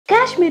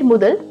காஷ்மீர்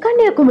முதல்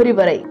கன்னியாகுமரி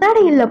வரை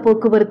தடையில்லா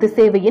போக்குவரத்து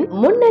சேவையின்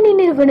முன்னணி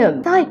நிறுவனம்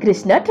சாய்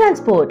கிருஷ்ணா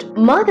டிரான்ஸ்போர்ட்,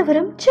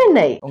 மாதவரம்,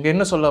 சென்னை. அவங்க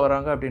என்ன சொல்ல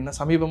வராங்க அப்படின்னா,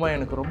 சமீபமா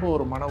எனக்கு ரொம்ப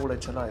ஒரு மன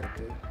உளைச்சலா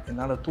இருக்கு.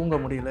 என்னால தூங்க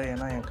முடியல.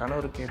 ஏன்னா என்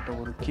கணவர் கேட்ட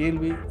ஒரு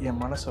கேள்வி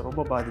என் மனசை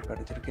ரொம்ப பாதிப்பு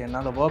அடைச்சிருக்கு.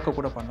 என்னால் ஒர்க்கை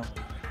கூட பண்ண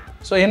முடியல.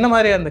 ஸோ என்ன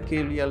மாதிரி அந்த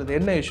கேள்வி அல்லது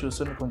என்ன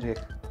இஷ்யூஸ்ன்னு கொஞ்சம்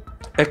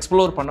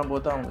எக்ஸ்ப்ளோர்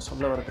பண்ணும்போது அவங்க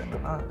சொல்ல வர்றது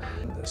என்னன்னா,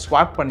 இந்த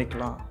ஸ்வாப்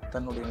பண்ணிக்கலாம்,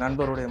 தன்னுடைய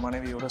நண்பருடைய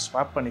மனைவியோட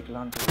ஸ்வாப்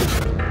பண்ணிக்கலான்ட்டு.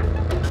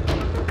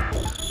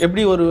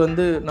 எப்படி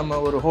நம்ம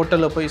ஒரு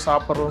ஹோட்டலில் போய்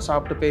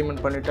சாப்பிட்டு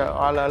பேமெண்ட் பண்ணிவிட்டு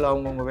ஆளால்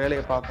அவங்கவுங்க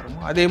வேலையை பார்க்குறோமோ,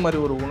 அதே மாதிரி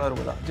ஒரு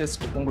உணர்வு தான்.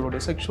 ஜஸ்ட் உங்களுடைய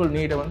செக்ஷுவல்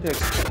நீடை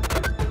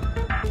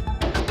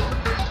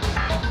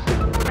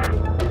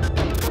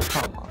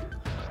ஆமாம்.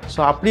 ஸோ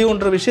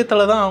அப்படின்ற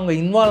விஷயத்தில் தான் அவங்க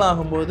இன்வால்வ்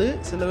ஆகும்போது,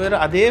 சில பேர்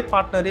அதே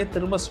பார்ட்னரே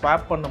திரும்ப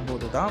ஸ்வாப்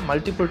பண்ணும்போது தான்,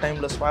 மல்டிபிள்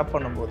டைமில் ஸ்வாப்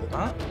பண்ணும்போது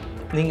தான்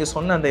நீங்கள்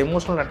சொன்ன அந்த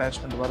எமோஷனல்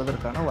அட்டாச்மெண்ட்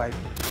வர்றதுக்கான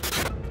வாய்ப்பு.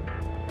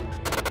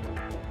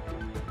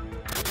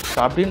 ஸோ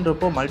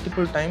அப்படின்றப்போ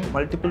மல்டிபிள்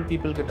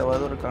பீப்புள் கிட்ட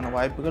வருவதற்கான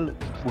வாய்ப்புகள்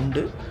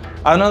உண்டு.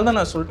 அதனால தான்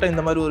நான் சொல்லிட்டேன்,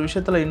 இந்த மாதிரி ஒரு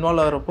விஷயத்தில்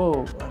இன்வால்வ் ஆகிறப்போ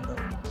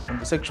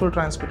அந்த செக்ஷுவல்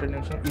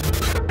டிரான்ஸ்மிட்டேஷன்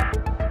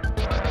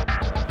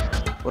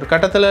ஒரு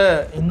கட்டத்தில்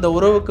இந்த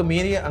உறவுக்கு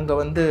மீறி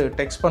அங்கே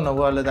டெக்ஸ்ட்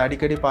பண்ணவோ அல்லது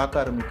அடிக்கடி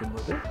பார்க்க ஆரம்பிக்கும்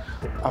போது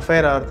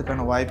அஃபேர்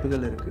ஆகிறதுக்கான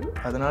வாய்ப்புகள் இருக்குது.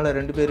 அதனால்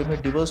 2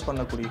 பேருமே டிவோர்ஸ்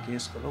பண்ணக்கூடிய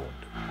கேஸ்களும்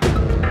உண்டு.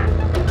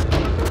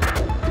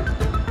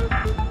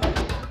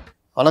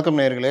 வணக்கம்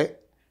நேயர்களே,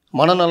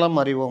 மனநலம்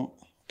அறிவோம்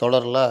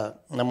தொடரில்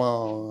நம்ம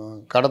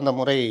கடந்த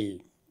முறை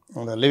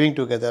இந்த லிவிங்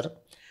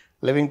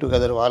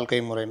டுகெதர் வாழ்க்கை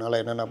முறையினால்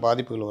என்னென்ன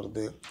பாதிப்புகள்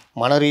வருது,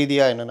 மன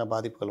ரீதியாக என்னென்ன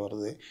பாதிப்புகள்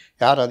வருது,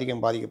 யார்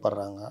அதிகம்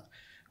பாதிக்கப்படுறாங்க,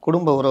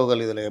 குடும்ப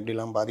உறவுகள் இதில்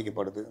எப்படிலாம்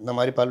பாதிக்கப்படுது, இந்த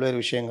மாதிரி பல்வேறு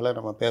விஷயங்களை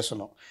நம்ம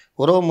பேசணும்.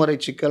 உறவு முறை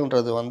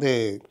சிக்கல்ன்றது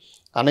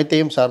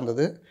அனைத்தையும்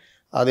சார்ந்தது.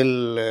 அதில்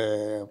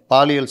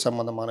பாலியல்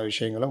சம்மந்தமான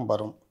விஷயங்களும்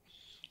வரும்.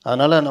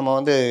 அதனால் நம்ம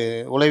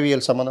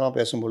உளவியல் சம்மந்தமாக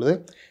பேசும்பொழுது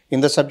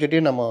இந்த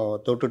சப்ஜெக்டையும் நம்ம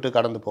தொட்டுட்டு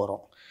கடந்து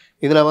போகிறோம்.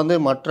 இதில்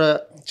மற்ற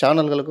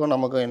சேனல்களுக்கும்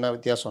நமக்கும் என்ன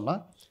வித்தியாசம்னா,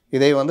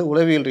 இதை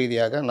உளவியல்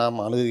ரீதியாக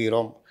நாம்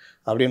அணுகுகிறோம்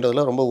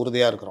அப்படின்றதுல ரொம்ப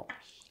உறுதியாக இருக்கிறோம்.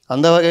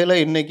 அந்த வகையில்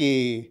இன்றைக்கி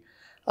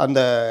அந்த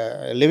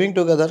லிவிங்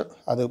டுகெதர்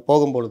அது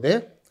போகும்பொழுதே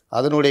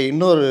அதனுடைய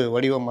இன்னொரு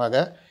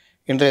வடிவமாக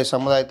இன்றைய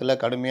சமுதாயத்தில்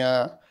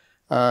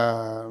கடுமையாக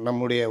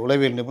நம்முடைய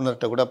உளவியல்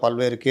நிபுணர்கிட்ட கூட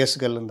பல்வேறு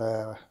கேஸுகள்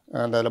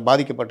அதில்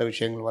பாதிக்கப்பட்ட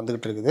விஷயங்கள்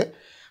வந்துக்கிட்டு இருக்குது.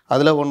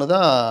 அதில் ஒன்று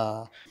தான்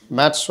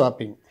மேட்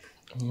ஸ்வாப்பிங்,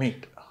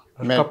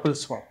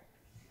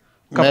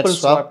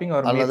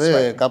 அல்லது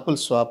கப்புள்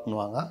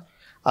ஸ்வாப்னுவாங்க.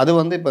 அது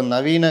இப்போ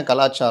நவீன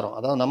கலாச்சாரம்,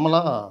 அதாவது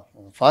நம்மளாம்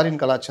ஃபாரின்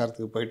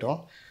கலாச்சாரத்துக்கு போயிட்டோம்.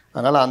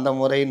 அதனால் அந்த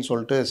முறைன்னு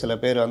சொல்லிட்டு சில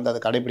பேர் அதை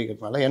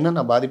கடைபிடிக்கிறதுனால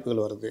என்னென்ன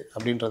பாதிப்புகள் வருது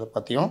அப்படின்றத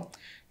பற்றியும்,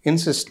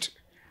 இன்சிஸ்ட்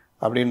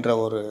அப்படின்ற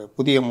ஒரு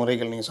புதிய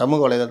முறைகள் நீங்கள்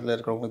சமூக வலைதளத்தில்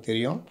இருக்கிறவங்களுக்கு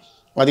தெரியும்,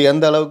 அது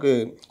எந்த அளவுக்கு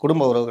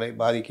குடும்ப உறவுகளை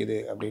பாதிக்குது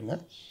அப்படின்னு.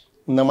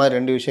 இந்த மாதிரி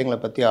 2 விஷயங்களை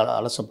பற்றி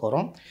அலச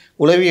போகிறோம்.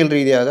 உளவியல்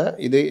ரீதியாக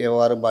இது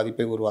எவ்வாறு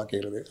பாதிப்பை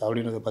உருவாக்குகிறது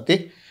அப்படின்றத பற்றி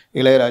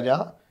இளையராஜா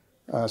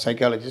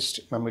சைக்காலஜிஸ்ட்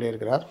நம்மிடையே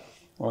இருக்கிறார்.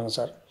 வணக்கம்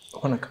சார்.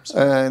 வணக்கம்.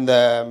 இந்த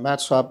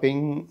மேட்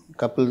ஸ்வாப்பிங்,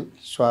 கப்புள்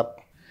ஸ்வாப்,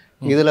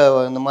 இதில்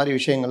இந்த மாதிரி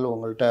விஷயங்கள்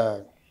உங்கள்கிட்ட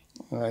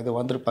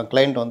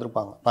கிளைண்ட்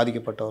வந்திருப்பாங்க,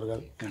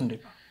 பாதிக்கப்பட்டவர்கள்.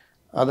 கண்டிப்பாக.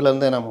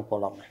 அதுலேருந்து நம்ம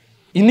போகலாமே.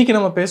 இன்றைக்கி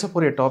நம்ம பேச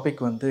போகிற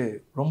டாபிக்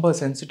ரொம்ப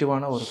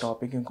சென்சிட்டிவான ஒரு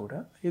டாப்பிக்கும் கூட.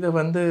 இதை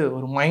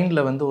ஒரு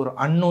மைண்டில் ஒரு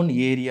அன்னோன்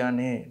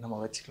ஏரியானே நம்ம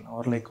வச்சுக்கலாம்.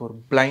 ஒரு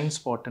பிளைண்ட்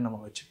ஸ்பாட்டு நம்ம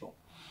வச்சுப்போம்.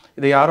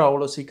 இதை யாரும்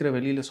அவ்வளோ சீக்கிரம்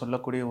வெளியில்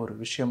சொல்லக்கூடிய ஒரு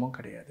விஷயமும்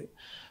கிடையாது.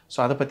 ஸோ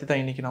அதை பற்றி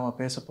தான் இன்றைக்கி நம்ம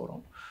பேச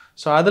போகிறோம்.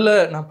 ஸோ அதில்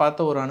நான்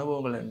பார்த்த ஒரு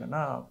அனுபவங்கள்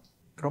என்னென்னா,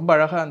 ரொம்ப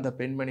அழகாக அந்த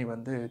பெண்மணி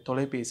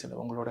தொலைபேசியில்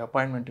உங்களோட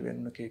அப்பாயின்மெண்ட்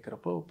வேணும்னு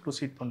கேட்குறப்போ,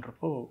 ப்ரொசீட்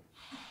பண்ணுறப்போ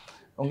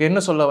அவங்க என்ன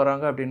சொல்ல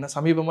வராங்க அப்படின்னா,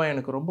 சமீபமாக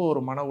எனக்கு ரொம்ப ஒரு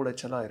மன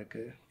உளைச்சலாக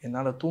இருக்குது.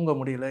 என்னால் தூங்க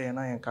முடியல.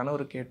 ஏன்னா என்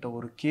கணவர் கேட்ட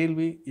ஒரு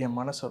கேள்வி என்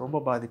மனசை ரொம்ப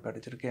பாதிப்பு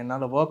அடைச்சிருக்கு.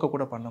 என்னால் ஒர்க்கை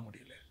கூட பண்ண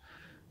முடியல.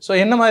 ஸோ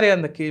என்ன மாதிரி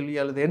அந்த கேள்வி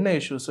அல்லது என்ன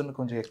இஷ்யூஸ்ன்னு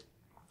கொஞ்சம்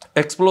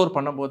எக்ஸ்ப்ளோர்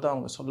பண்ணும்போது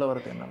அவங்க சொல்ல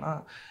வர்றது என்னென்னா,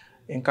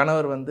 என்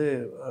கணவர்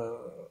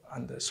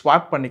அந்த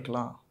ஸ்வாப்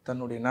பண்ணிக்கலாம்,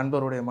 தன்னுடைய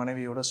நண்பருடைய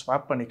மனைவியோட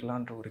ஸ்வாப்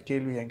பண்ணிக்கலான்ற ஒரு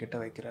கேள்வி என்கிட்ட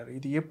வைக்கிறாரு.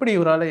 இது எப்படி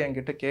இவரால்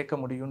என்கிட்ட கேட்க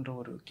முடியுன்ற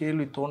ஒரு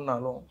கேள்வி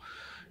தோணினாலும்,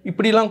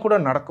 இப்படிலாம் கூட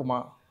நடக்குமா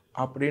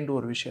அப்படின்ற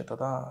ஒரு விஷயத்தை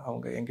தான்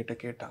அவங்க என்கிட்ட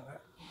கேட்டாங்க.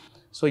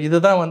 ஸோ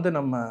இதுதான்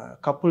நம்ம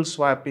couple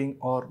swapping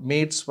R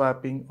mat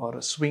swapping R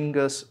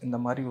swingers, இந்த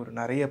மாதிரி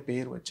நிறைய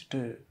பேர்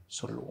வச்சுட்டு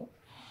சொல்லுவோம்.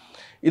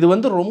 இது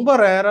ரொம்ப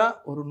ரேராக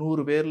ஒரு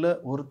 100 பேரில்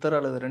ஒருத்தர்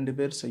அல்லது 2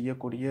 பேர்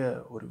செய்யக்கூடிய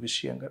ஒரு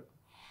விஷயங்கள்.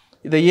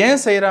 இதை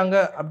ஏன் செய்கிறாங்க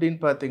அப்படின்னு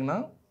பார்த்திங்கன்னா,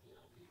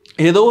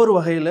 ஏதோ ஒரு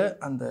வகையில்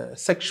அந்த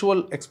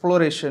செக்ஷுவல்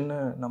எக்ஸ்ப்ளோரேஷன்னு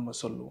நம்ம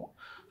சொல்லுவோம்.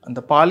 அந்த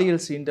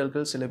பாலியல்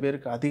சீண்டல்கள் சில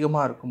பேருக்கு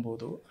அதிகமாக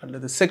இருக்கும்போதோ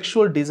அல்லது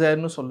செக்ஷுவல்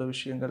டிசைர்னு சொல்ல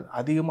விஷயங்கள்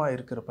அதிகமாக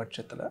இருக்கிற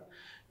பட்சத்தில்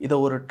இதை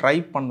ட்ரை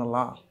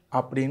பண்ணலாம்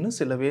அப்படின்னு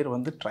சில பேர்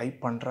ட்ரை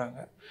பண்ணுறாங்க.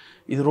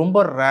 இது ரொம்ப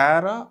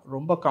ரேராக,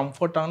 ரொம்ப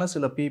கம்ஃபர்ட்டான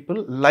சில பீப்புள்,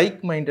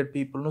 லைக் மைண்டட்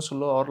பீப்புள்னு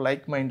சொல்லுவோம். அவர்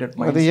லைக் மைண்டட்.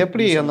 அது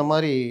எப்படி அந்த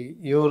மாதிரி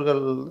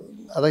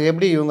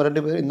எப்படி இவங்க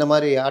 2 பேர் இந்த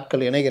மாதிரி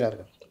ஆட்கள்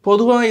இணைகிறார்கள்?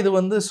 பொதுவாக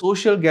இது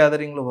சோஷியல்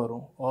கேதரிங்கில்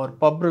வரும், ஆர்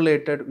பப்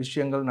ரிலேட்டட்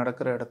விஷயங்கள்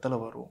நடக்கிற இடத்துல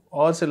வரும்,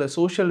 ஆர் சில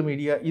சோஷியல்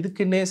மீடியா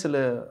இதுக்குன்னே சில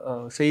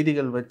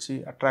செய்திகள் வச்சு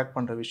அட்ராக்ட்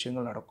பண்ணுற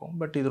விஷயங்கள் நடக்கும்.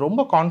 பட் இது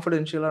ரொம்ப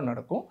கான்ஃபிடென்ஷியலாக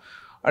நடக்கும்.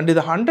 அண்ட்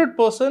இது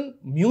 100%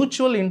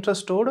 மியூச்சுவல்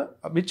இன்ட்ரெஸ்ட்டோட,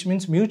 விச்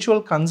மீன்ஸ்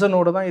மியூச்சுவல்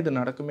கன்சர்னோடு தான் இது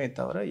நடக்குமே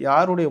தவிர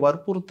யாருடைய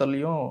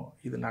வற்புறுத்தலையும்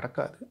இது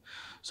நடக்காது.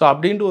 ஸோ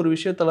அப்படின்ட்டு ஒரு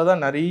விஷயத்தில்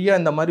தான் நிறைய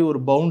இந்த மாதிரி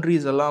ஒரு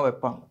பவுண்ட்ரிஸ் எல்லாம்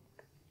வைப்பாங்க.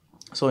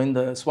 ஸோ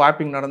இந்த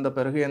ஸ்வாப்பிங் நடந்த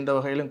பிறகு எந்த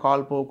வகையிலும்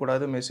கால்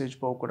போகக்கூடாது, மெசேஜ்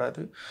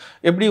போகக்கூடாது.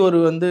 எப்படி ஒரு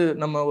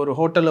நம்ம ஒரு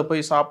ஹோட்டலில்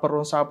போய்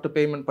சாப்பிட்றோம், சாப்பிட்டு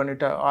பேமெண்ட்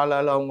பண்ணிவிட்டு ஆள்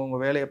அவங்கவுங்க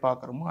வேலையை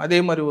பார்க்குறோமோ அதே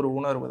மாதிரி ஒரு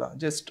உணர்வு தான்.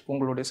 ஜஸ்ட்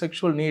உங்களுடைய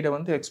செக்ஷுவல் நீடை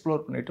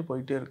எக்ஸ்ப்ளோர் பண்ணிவிட்டு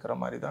போயிட்டே இருக்கிற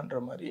மாதிரி தான்ற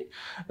மாதிரி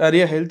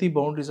நிறைய ஹெல்த்தி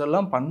பவுண்ட்ரிஸ்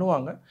எல்லாம்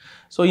பண்ணுவாங்க.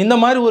 ஸோ இந்த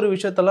மாதிரி ஒரு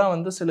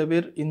விஷயத்தெல்லாம் சில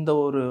பேர் இந்த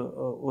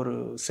ஒரு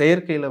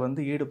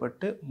செயற்கையில்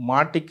ஈடுபட்டு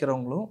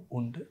மாட்டிக்கிறவங்களும்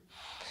உண்டு.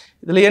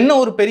 இதில் என்ன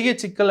ஒரு பெரிய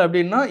சிக்கல்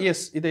அப்படின்னா,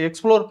 எஸ் இதை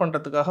எக்ஸ்ப்ளோர்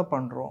பண்ணுறதுக்காக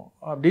பண்ணுறோம்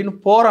அப்படின்னு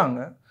போகிறாங்க.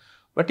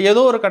 பட்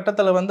ஏதோ ஒரு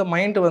கட்டத்தில்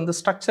மைண்டு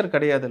ஸ்ட்ரக்சர்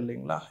கிடையாது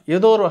இல்லைங்களா?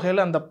 ஏதோ ஒரு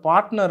வகையில் அந்த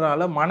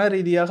பார்ட்னரால் மன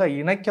ரீதியாக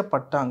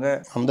இணைக்கப்பட்டாங்க.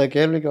 அந்த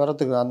கேள்விக்கு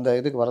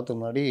வரத்துக்கு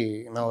முன்னாடி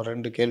நான் ஒரு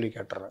 2 கேள்வி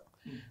கேட்டுறேன்.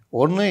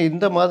 ஒன்று,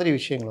 இந்த மாதிரி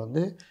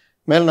விஷயங்கள்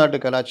மேல்நாட்டு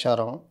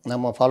கலாச்சாரம்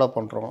நம்ம ஃபாலோ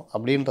பண்ணுறோம்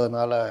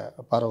அப்படின்றதுனால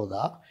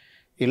பரவுதா,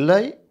 இல்லை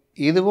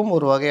இதுவும்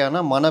ஒரு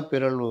வகையான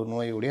மனப்பிறழ்வு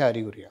நோயுடைய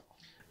அறிகுறியா?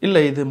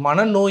 இல்லை, இது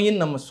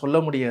மனநோயின்னு நம்ம சொல்ல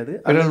முடியாது.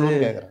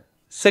 கேட்குறேன்.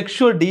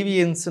 செக்ஷுவல்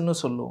டீவியன்ஸ்னு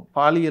சொல்லுவோம்.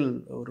 பாலியல்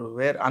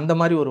அந்த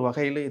மாதிரி ஒரு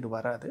வகையில் இது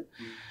வராது.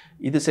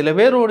 இது சில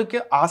பேரோடுக்கு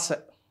ஆசை.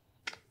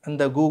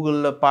 இந்த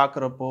கூகுளில்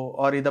பார்க்குறப்போ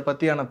ஆர் இதை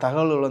பற்றியான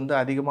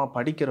தகவல்கள் அதிகமாக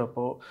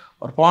படிக்கிறப்போ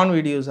ஒரு பான்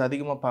வீடியோஸ்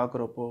அதிகமாக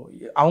பார்க்குறப்போ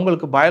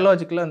அவங்களுக்கு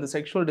பயாலஜிக்கலாக அந்த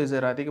செக்ஷுவல்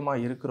டிசைர்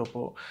அதிகமாக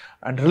இருக்கிறப்போ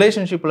அண்ட்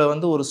ரிலேஷன்ஷிப்பில்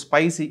ஒரு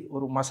ஸ்பைசி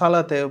ஒரு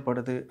மசாலா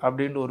தேவைப்படுது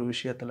அப்படின்ற ஒரு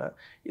விஷயத்தில்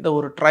இதை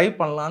ஒரு ட்ரை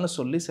பண்ணலான்னு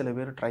சொல்லி சில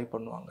பேர் ட்ரை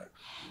பண்ணுவாங்க.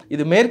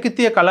 இது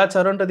மேற்கத்திய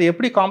கலாச்சாரன்றது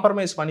எப்படி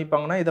காம்ப்ரமைஸ்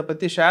பண்ணிப்பாங்கன்னா, இதை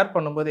பற்றி ஷேர்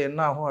பண்ணும்போது என்ன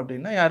ஆகும்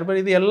அப்படின்னா, யார் பேர்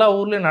இது எல்லா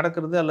ஊர்லேயும்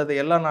நடக்கிறது அல்லது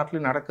எல்லா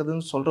நாட்டிலையும்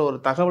நடக்குதுன்னு சொல்கிற ஒரு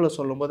தகவலை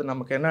சொல்லும்போது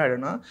நமக்கு என்ன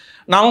ஆகிடும்னா,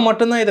 நாம்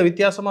மட்டும்தான் இதை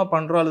வித்தியாசமாக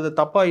பண்ணுறோம் அல்லது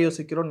தப்பாக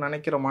யோசிக்கிறோம்னு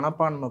நினைக்கிற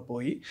மனப்பான்மை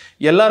போய்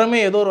எல்லாருமே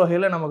ஏதோ ஒரு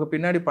வகையில் நமக்கு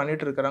பின்னாடி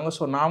பண்ணிட்டு இருக்கிறாங்க.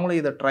 ஸோ நாமளும்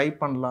இதை ட்ரை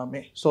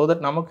பண்ணலாமே, ஸோ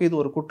தட் நமக்கு இது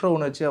ஒரு குற்ற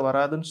உணர்ச்சியாக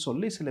வராதுன்னு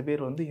சொல்லி சில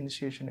பேர்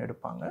இனிஷியேஷன்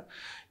எடுப்பாங்க.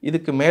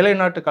 இதுக்கு மேலை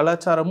நாட்டு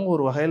கலாச்சாரமும்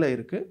ஒரு வகையில்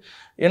இருக்குது.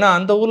 ஏன்னா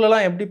அந்த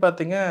ஊர்லலாம் எப்படி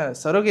பார்த்தீங்க,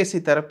 சரோகேசி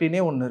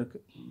தெரப்பினே ஒன்று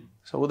இருக்குது.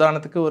 ஸோ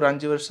உதாரணத்துக்கு ஒரு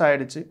 5 வருஷம்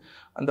ஆகிடுச்சு,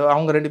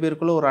 அவங்க 2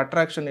 பேருக்குள்ளே ஒரு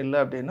அட்ராக்ஷன் இல்லை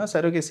அப்படின்னா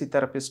சரோகேசி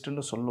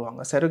தெரப்பிஸ்ட்டுன்னு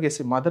சொல்லுவாங்க.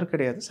 சரோகேசி மதர்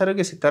கிடையாது,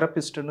 சரோகேசி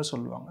தெரப்பிஸ்ட்டுன்னு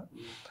சொல்லுவாங்க.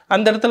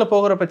 அந்த இடத்துல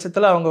போகிற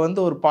பட்சத்தில்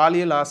அவங்க ஒரு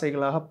பாலியல்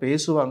ஆசைகளாக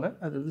பேசுவாங்க.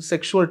 அது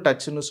செக்ஷுவல்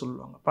டச்சுன்னு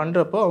சொல்லுவாங்க.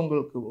 பண்ணுறப்போ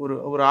அவங்களுக்கு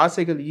ஒரு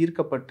ஆசைகள்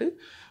ஈர்க்கப்பட்டு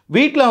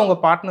வீட்டில் அவங்க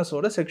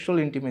பார்ட்னர்ஸோட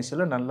செக்ஷுவல்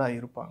இன்டிமேசியில் நல்லா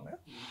இருப்பாங்க.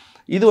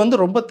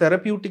 இது ரொம்ப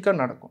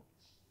தெரப்பியூட்டிக்காக நடக்கும்.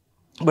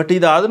 பட்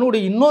இது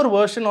அதனுடைய இன்னொரு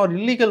வேர்ஷன் ஒரு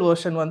இல்லீகல்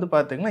வேர்ஷன்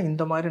பார்த்திங்கன்னா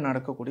இந்த மாதிரி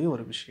நடக்கக்கூடிய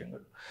ஒரு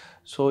விஷயங்கள்.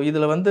 ஸோ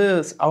இதில்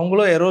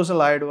அவங்களும்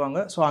எரோசல் ஆகிடுவாங்க.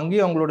 ஸோ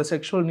அங்கேயும் அவங்களோட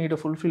செக்ஷுவல் நீடை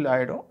ஃபுல்ஃபில்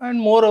ஆகிடும். அண்ட்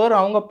மோரோவர்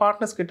அவங்க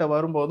பார்ட்னர்ஸ் கிட்ட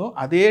வரும்போதும்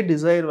அதே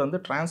டிசைர்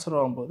ட்ரான்ஸ்ஃபர்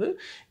ஆகும்போது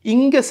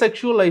இங்கே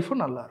செக்ஷுவல்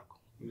லைஃபும் நல்லாயிருக்கும்.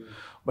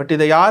 பட்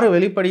இதை யாரும்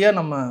வெளிப்படையாக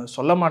நம்ம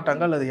சொல்ல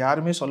மாட்டாங்க அல்லது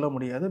யாருமே சொல்ல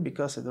முடியாது.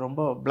 பிகாஸ் இது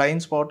ரொம்ப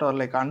blind spot R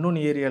like unknown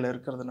ஏரியாவில்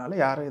இருக்கிறதுனால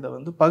யாரும் இதை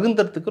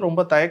பகிர்ந்துறதுக்கு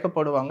ரொம்ப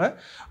தயக்கப்படுவாங்க.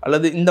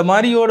 அல்லது இந்த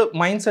மாதிரியோட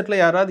மைண்ட்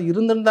செட்டில் யாராவது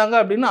இருந்திருந்தாங்க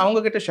அப்படின்னு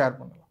அவங்கக்கிட்ட ஷேர்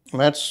பண்ணலாம்.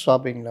 மேட்ச்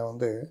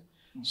ஷாப்பிங்கில்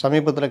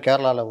சமீபத்தில்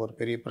கேரளாவில் ஒரு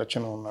பெரிய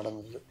பிரச்சனை ஒன்று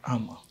நடந்தது.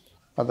 ஆமாம்,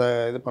 அதை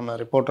பண்ண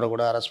ரிப்போர்ட்டரை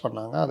கூட அரெஸ்ட்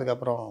பண்ணாங்க.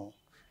 அதுக்கப்புறம்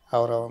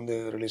அவரை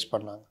ரிலீஸ்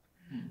பண்ணாங்க.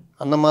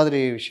 அந்த மாதிரி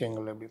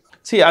விஷயங்கள் எப்படி?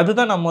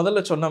 அதுதான் நான்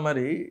முதல்ல சொன்ன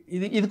மாதிரி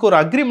இதுக்கு ஒரு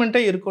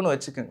அக்ரிமெண்ட்டே இருக்குன்னு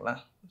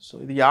வச்சுக்கோங்களேன். ஸோ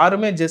இது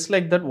யாருமே ஜஸ்ட்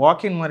லைக் தட்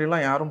வாக்கின்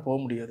மாதிரிலாம் யாரும் போக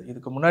முடியாது.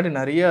 இதுக்கு முன்னாடி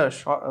நிறைய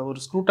ஒரு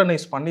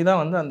ஸ்க்ரூட்டனைஸ் பண்ணி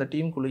தான் அந்த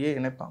டீமுக்குள்ளேயே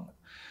இணைப்பாங்க.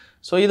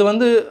 ஸோ இது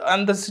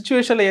அந்த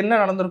சுச்சுவேஷனில் என்ன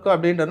நடந்திருக்கும்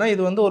அப்படின்றதுனா,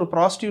 இது ஒரு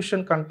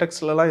ப்ராஸ்டியூஷன்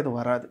கண்டெக்ஸ்ட்லலாம் இது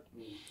வராது.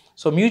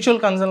 ஸோ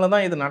மியூச்சுவல் கன்சர்னில்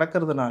தான் இது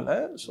நடக்கிறதுனால,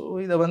 ஸோ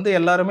இதை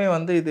எல்லாருமே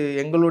இது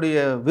எங்களுடைய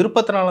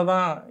விருப்பத்தினால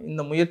தான்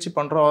இந்த முயற்சி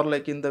பண்ணுறோம் ஆர்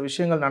லைக் இந்த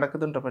விஷயங்கள்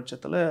நடக்குதுன்ற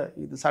பட்சத்தில்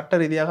இது சட்ட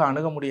ரீதியாக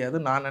அணுக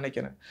முடியாதுன்னு நான்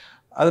நினைக்கிறேன்.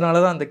 அதனால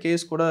தான் அந்த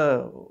கேஸ் கூட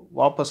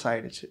வாபஸ்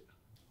ஆகிடுச்சு.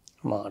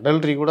 ஆமாம்,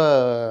 அடல்ட்ரி கூட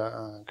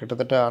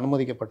கிட்டத்தட்ட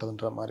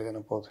அனுமதிக்கப்பட்டதுன்ற மாதிரி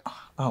தானே போகுது.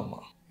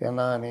 ஆமாம்,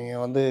 ஏன்னா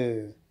நீங்கள்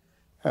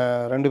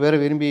 2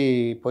 பேரும் விரும்பி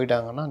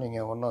போயிட்டாங்கன்னா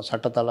நீங்கள் ஒன்றும்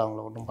சட்டத்தால்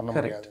அவங்கள ஒன்றும் பண்ண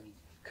முடியாது.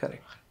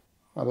 கரெக்ட்,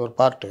 அது ஒரு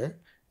பார்ட்டு.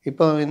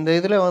 இப்போ இந்த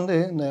இதில்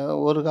இந்த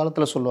ஒரு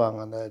காலத்தில் சொல்லுவாங்க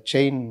அந்த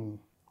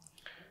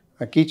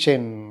கீ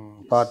செயின்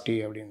பார்ட்டி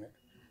அப்படின்னு.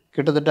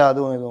 கிட்டத்தட்ட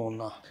அதுவும் இதுவும்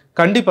ஒன்றா?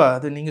 கண்டிப்பாக.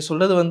 அது நீங்கள்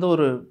சொல்கிறது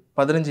ஒரு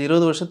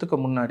 15-20 வருஷத்துக்கு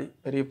முன்னாடி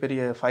பெரிய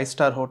பெரிய 5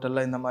 ஸ்டார்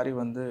ஹோட்டலில் இந்த மாதிரி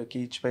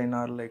கீச்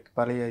பெயினார் லைக்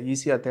பழைய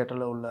ஈஸியாக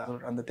தேட்டரில் உள்ள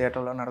அந்த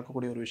தேட்டரில்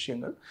நடக்கக்கூடிய ஒரு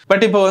விஷயங்கள்.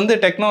 பட் இப்போ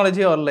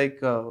டெக்னாலஜி ஒரு லைக்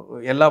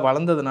எல்லாம்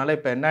வளர்ந்ததுனால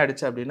இப்போ என்ன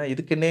ஆயிடுச்சு அப்படின்னா,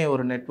 இதுக்குன்னே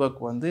ஒரு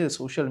நெட்வொர்க்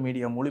சோஷியல்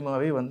மீடியா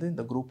மூலிமாவே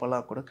இந்த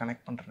குரூப்பெல்லாம் கூட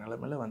கனெக்ட் பண்ணுற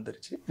நிலைமையில்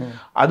வந்துருச்சு.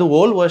 அது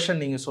ஓல்ட்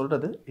வெர்ஷன் நீங்கள்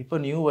சொல்கிறது. இப்போ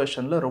நியூ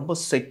வெர்ஷனில் ரொம்ப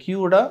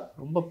செக்யூர்டாக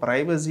ரொம்ப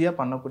ப்ரைவசியாக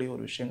பண்ணக்கூடிய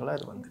ஒரு விஷயங்களாக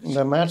இது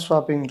இந்த மேட்ச்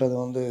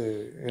ஷாப்பிங்கிறது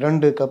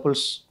 2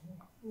 கப்புள்ஸ்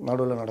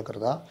நடுவில்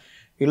நடக்கிறதா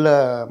இல்லை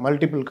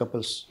மல்டிபிள்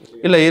கப்புள்ஸ்?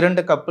 இல்லை,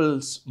 2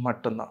 கப்புள்ஸ்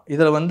மட்டும்தான்.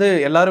 இதில்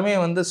எல்லாருமே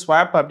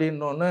ஸ்வாப்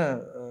அப்படின்னோன்னு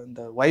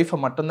இந்த ஒய்ஃபை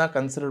மட்டும்தான்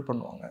கன்சிடர்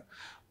பண்ணுவாங்க.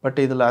 பட்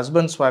இதில்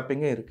ஹஸ்பண்ட்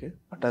ஸ்வாப்பிங்கே இருக்குது.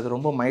 பட் அது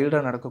ரொம்ப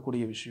மைல்டாக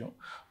நடக்கக்கூடிய விஷயம்.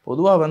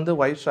 பொதுவாக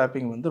ஒய்ஃப்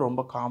ஸ்வாப்பிங்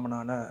ரொம்ப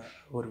காமனான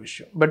ஒரு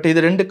விஷயம். பட்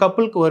இது 2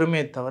 கப்புளுக்கு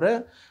வருமே தவிர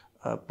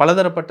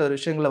பலதரப்பட்ட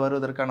விஷயங்களை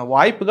வருவதற்கான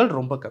வாய்ப்புகள்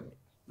ரொம்ப கம்மி.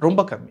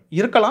 ரொம்ப கம்மி.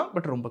 இருக்கலாம்,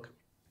 பட் ரொம்ப கம்மி.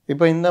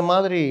 இப்போ இந்த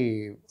மாதிரி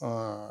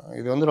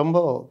இது வந்து ரொம்ப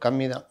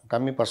கம்மி தான்,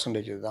 கம்மி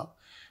பர்சன்டேஜ் இதுதான்.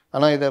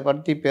 ஆனால் இதை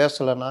பற்றி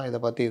பேசலைன்னா, இதை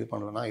பற்றி இது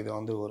பண்ணலைன்னா, இது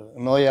வந்து ஒரு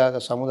நோயாக,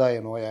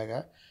 சமுதாய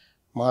நோயாக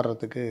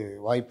மாறுறதுக்கு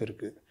வாய்ப்பு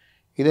இருக்குது.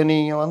 இதை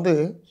நீங்கள் வந்து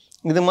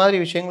இது மாதிரி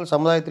விஷயங்கள்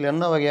சமுதாயத்தில்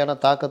என்ன வகையான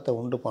தாக்கத்தை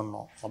உண்டு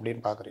பண்ணோம்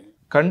அப்படின்னு பார்க்குறீங்க?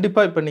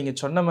 கண்டிப்பாக இப்போ நீங்கள்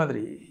சொன்ன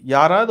மாதிரி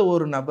யாராவது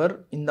ஒரு நபர்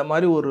இந்த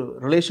மாதிரி ஒரு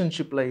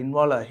ரிலேஷன்ஷிப்பில்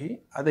இன்வால்வ் ஆகி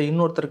அதை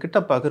இன்னொருத்தர்கிட்ட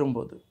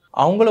பகிரும்போது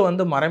அவங்கள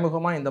வந்து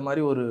மறைமுகமாக இந்த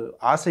மாதிரி ஒரு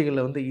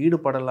ஆசைகளில் வந்து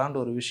ஈடுபடலான்ற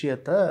ஒரு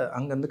விஷயத்த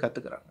அங்கேருந்து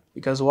கற்றுக்குறாங்க.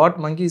 பிகாஸ் வாட்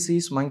மங்கி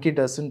சீஸ் மங்கி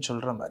டஸ்ன்னு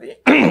சொல்கிற மாதிரி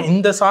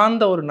இந்த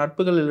சார்ந்த ஒரு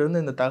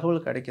நட்புகளிலிருந்து இந்த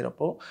தகவல்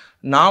கிடைக்கிறப்போ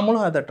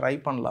நாமளும் அதை ட்ரை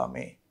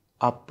பண்ணலாமே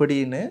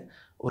அப்படின்னு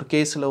ஒரு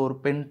கேஸில் ஒரு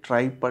பெண்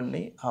ட்ரை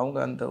பண்ணி அவங்க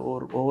அந்த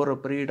ஓவர்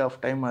பீரியட்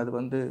ஆஃப் டைம் அது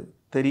வந்து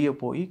தெரிய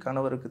போய்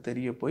கணவருக்கு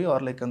தெரிய போய்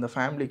ஆர் லைக் அந்த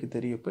ஃபேமிலிக்கு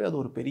தெரிய போய் அது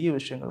ஒரு பெரிய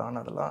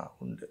விஷயங்களானதெல்லாம்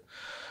உண்டு.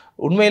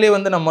 உண்மையிலே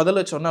வந்து நான்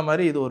முதல்ல சொன்ன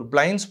மாதிரி இது ஒரு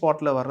பிளைண்ட்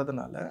ஸ்பாட்டில்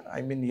வர்றதுனால,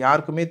 ஐ மீன்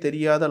யாருக்குமே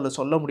தெரியாத அல்ல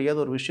சொல்ல முடியாத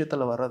ஒரு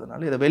விஷயத்தில்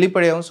வர்றதுனால இதை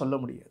வெளிப்படையாகவும் சொல்ல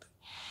முடியாது.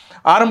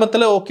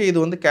 ஆரம்பத்தில் ஓகே இது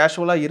வந்து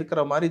கேஷுவலாக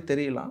இருக்கிற மாதிரி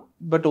தெரியலாம்.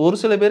 பட் ஒரு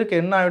சில பேருக்கு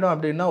என்ன ஆகிடும்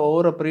அப்படின்னா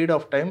over a period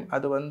of time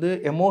அது வந்து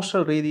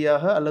எமோஷனல்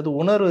ரீதியாக அல்லது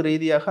உணர்வு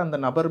ரீதியாக அந்த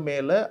நபர்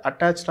மேலே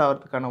அட்டாச்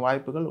ஆகிறதுக்கான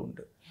வாய்ப்புகள்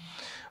உண்டு.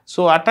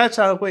 ஸோ அட்டாச்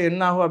ஆகப்போ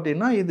என்ன ஆகும்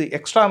அப்படின்னா இது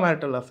எக்ஸ்ட்ரா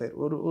மேரிட்டல் அஃபேர்,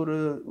 ஒரு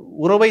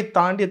உறவை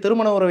தாண்டி,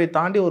 திருமண உறவை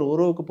தாண்டி ஒரு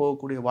உறவுக்கு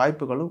போகக்கூடிய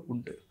வாய்ப்புகளும்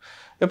உண்டு.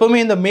 எப்போவுமே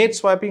இந்த mat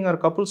swapping R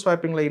couple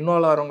ஸ்வாப்பிங்கில்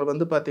involve ஆகிறவங்க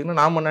வந்து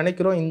பார்த்திங்கன்னா நாம்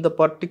நினைக்கிறோம் இந்த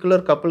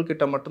பர்டிகுலர் கப்புள்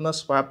கிட்ட மட்டும்தான்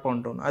ஸ்வாப்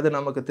பண்ணுறோம். அது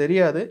நமக்கு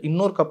தெரியாது,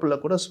 இன்னொரு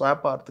கப்புளில் கூட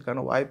ஸ்வாப்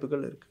ஆகிறதுக்கான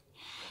வாய்ப்புகள் இருக்குது.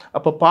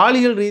 அப்போ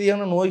பாலியல்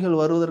ரீதியான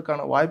நோய்கள்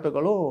வருவதற்கான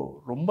வாய்ப்புகளும்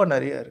ரொம்ப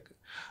நிறையா இருக்குது.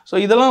 ஸோ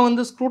இதெல்லாம்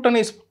வந்து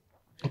ஸ்க்ரூட்டனைஸ்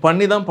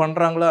பண்ணி தான்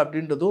பண்ணுறாங்களா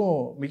அப்படின்றதும்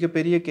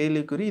மிகப்பெரிய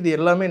கேள்விக்குறி. இது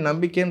எல்லாமே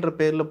நம்பிக்கைன்ற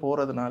பேரில்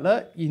போகிறதுனால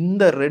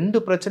இந்த 2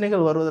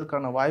 பிரச்சனைகள்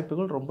வருவதற்கான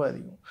வாய்ப்புகள் ரொம்ப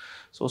அதிகம்.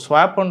 ஸோ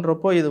ஸ்வாப்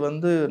பண்ணுறப்போ இது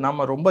வந்து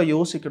நாம் ரொம்ப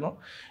யோசிக்கணும்.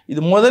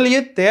 இது முதலையே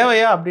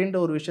தேவையா அப்படின்ற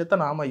ஒரு விஷயத்த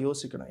நாம்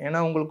யோசிக்கணும். ஏன்னா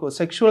உங்களுக்கு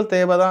செக்ஷுவல்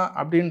தேவை தான்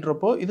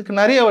அப்படின்றப்போ இதுக்கு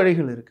நிறைய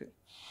வழிகள் இருக்குது.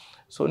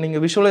 ஸோ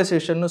நீங்கள்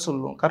விஷுவலைசேஷன்னு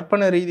சொல்லுவோம்,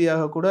 கற்பனை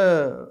ரீதியாக கூட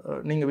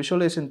நீங்கள்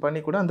விஷுவலைசேஷன்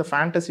பண்ணி கூட அந்த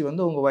ஃபேண்டசி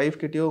வந்து உங்கள்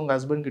ஒய்ஃப்கிட்டயோ உங்கள்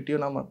ஹஸ்பண்ட்கிட்டயோ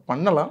நம்ம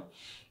பண்ணலாம்.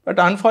 பட்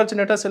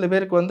அன்ஃபார்ச்சுனேட்டாக சில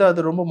பேருக்கு வந்து அது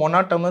ரொம்ப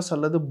மொனாட்டமஸ்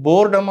அல்லது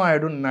போர்டமாக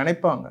ஆகிடும்னு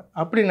நினைப்பாங்க.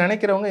 அப்படி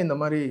நினைக்கிறவங்க இந்த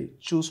மாதிரி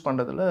சூஸ்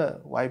பண்ணுறதுல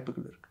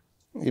வாய்ப்புகள் இருக்குது.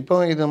 இப்போ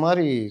இது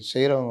மாதிரி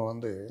செய்கிறவங்க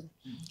வந்து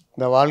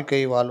இந்த வாழ்க்கை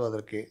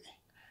வாழ்வதற்கு,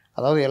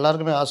 அதாவது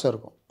எல்லாருக்குமே ஆசை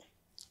இருக்கும்,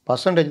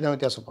 பர்சன்டேஜ் தான்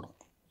வித்தியாசப்படும்.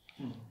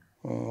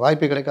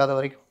 வாய்ப்பு கிடைக்காத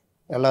வரைக்கும்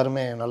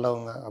எல்லாருமே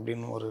நல்லவங்க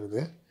அப்படின்னு ஒரு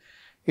இது.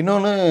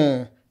 இன்னொன்று,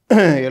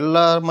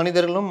 எல்லா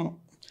மனிதர்களும்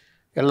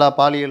எல்லா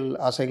பாலியல்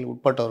ஆசைகளுக்கு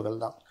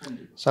உட்பட்டவர்கள் தான்.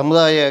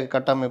 சமுதாய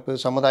கட்டமைப்பு,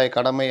 சமுதாய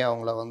கடமை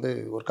அவங்கள வந்து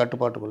ஒரு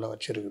கட்டுப்பாட்டுக்குள்ளே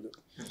வச்சுருக்குது.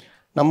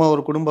 நம்ம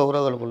ஒரு குடும்ப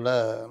உறவுகளுக்குள்ளே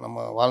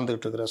நம்ம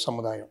வாழ்ந்துக்கிட்டு இருக்கிற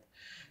சமுதாயம்.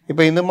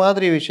 இப்போ இந்த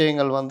மாதிரி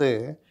விஷயங்கள் வந்து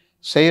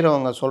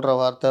செய்கிறவங்க சொல்கிற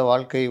வார்த்தை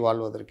வாழ்க்கை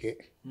வாழ்வதற்கு,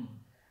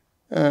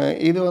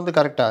 இது வந்து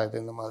கரெக்டாக இது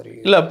இந்த மாதிரி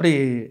இல்லை, அப்படி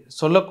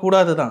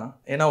சொல்லக்கூடாது தான்.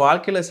 ஏன்னா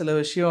வாழ்க்கையில் சில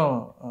விஷயம்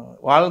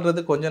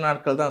வாழ்கிறது கொஞ்ச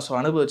நாட்கள் தான், ஸோ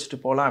அனுபவிச்சுட்டு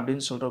போகலாம்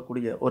அப்படின்னு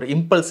சொல்கிறக்கூடிய ஒரு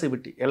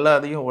இம்பல்சிவிட்டி,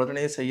 எல்லாத்தையும்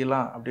உடனே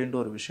செய்யலாம் அப்படின்ற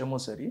ஒரு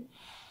விஷயமும் சரி.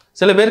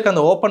 சில பேருக்கு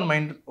அந்த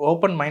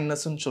ஓப்பன்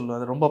மைண்ட்னஸ்ன்னு சொல்லுவோம்,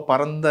 அது ரொம்ப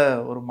பரந்த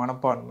ஒரு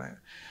மனப்பான்மை,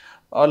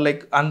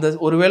 லைக் அந்த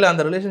ஒருவேளை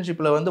அந்த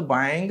ரிலேஷன்ஷிப்பில் வந்து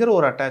பயங்கர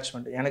ஒரு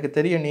அட்டாச்மெண்ட், எனக்கு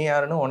தெரியும் நீ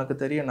யாருன்னு, உனக்கு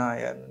தெரியும் நான்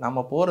யார்,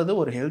 நம்ம போகிறது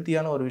ஒரு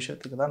ஹெல்த்தியான ஒரு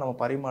விஷயத்துக்கு தான், நம்ம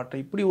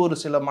பரிமாற்றம், இப்படி ஒரு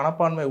சில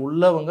மனப்பான்மை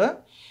உள்ளவங்க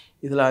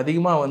இதில்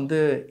அதிகமாக வந்து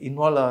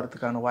இன்வால்வ்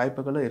ஆகிறதுக்கான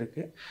வாய்ப்புகளும்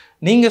இருக்குது.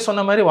 நீங்கள்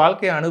சொன்ன மாதிரி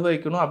வாழ்க்கையை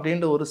அனுபவிக்கணும்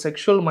அப்படின்ற ஒரு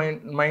செக்ஷுவல்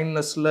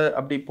மைண்ட்னஸில்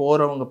அப்படி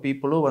போகிறவங்க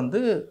பீப்புளும்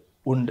வந்து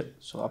உண்டு.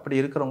 ஸோ அப்படி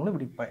இருக்கிறவங்களும்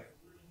இப்படி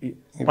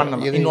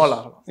பண்ணலாம், இன்வால்வ்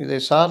ஆகலாம்.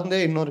 இதை சார்ந்தே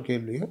இன்னொரு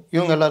கேள்வி,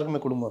 இவங்க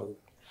எல்லாருக்குமே குடும்பம்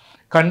இருக்குது?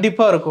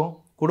 கண்டிப்பாக இருக்கும்,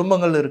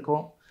 குடும்பங்கள்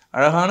இருக்கும்,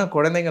 அழகான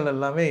குழந்தைகள்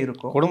எல்லாமே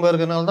இருக்கும். குடும்பம்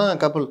இருக்கிறனால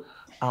தான் கப்பல்.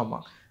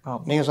 ஆமாம்,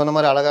 நீங்கள் சொன்ன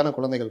மாதிரி அழகான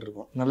குழந்தைகள்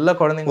இருக்கும், நல்ல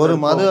குழந்தைங்க. ஒரு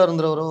மது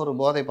அருந்துறவரோ ஒரு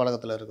போதை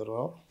பழக்கத்தில்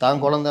இருக்கிறோம்,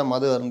 தான் குழந்தை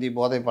மது அருந்தி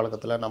போதை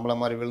பழக்கத்தில் நம்மளை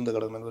மாதிரி விழுந்து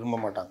கிடக்கணும்னு விரும்ப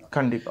மாட்டாங்க.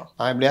 கண்டிப்பாக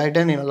நான் இப்படி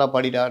ஆகிட்டேன், நீ நல்லா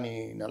படிடா, நீ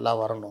நல்லா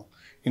வரணும்,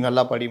 நீ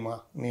நல்லா படிமா,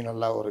 நீ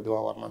நல்லா ஒரு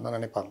இதுவாக வரணும் தான்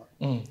நினைப்பாங்க.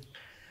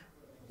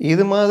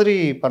 இது மாதிரி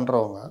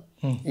பண்ணுறவங்க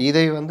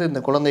இதை வந்து இந்த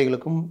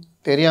குழந்தைகளுக்கும்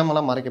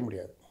தெரியாமலாம் மறைக்க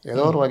முடியாது.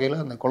 ஏதோ ஒரு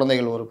வகையில் அந்த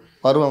குழந்தைகள் ஒரு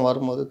பருவம்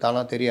வரும்போது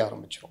தானாக தெரிய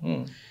ஆரம்பிச்சிடும்.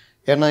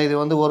 ஏன்னா இது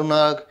வந்து ஒரு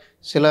நாள்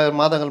சில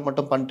மாதங்கள்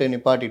மட்டும் பண்ணிட்டு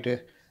நிப்பாட்டிட்டு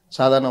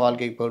சாதாரண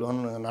வாழ்க்கைக்கு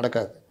போயிடுவோன்னு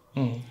நடக்காது.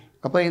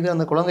 அப்போ இது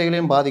அந்த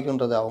குழந்தைகளையும்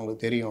பாதிக்குன்றது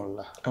அவங்களுக்கு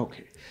தெரியும்ல.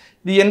 ஓகே,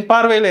 இது என்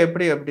பார்வையில்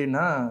எப்படி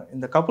அப்படின்னா,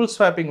 இந்த கப்புள்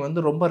ஸ்வாப்பிங்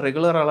வந்து ரொம்ப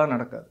ரெகுலராலாம்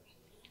நடக்காது.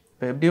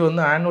 இப்போ எப்படி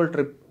வந்து ஆனுவல்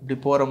ட்ரிப் இப்படி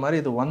போகிற மாதிரி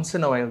இது ஒன்ஸ்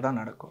இன் அ வைல்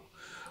தான் நடக்கும்.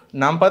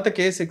 நான் பார்த்த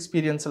கேஸ்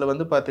எக்ஸ்பீரியன்ஸில்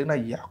வந்து பார்த்திங்கன்னா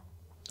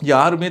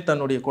யாருமே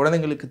தன்னுடைய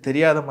குழந்தைங்களுக்கு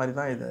தெரியாத மாதிரி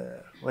தான் இதை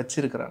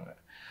வச்சுருக்கிறாங்க.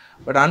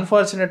 பட்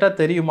அன்ஃபார்ச்சுனேட்டாக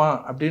தெரியுமா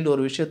அப்படின்ற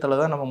ஒரு விஷயத்தில்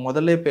தான் நம்ம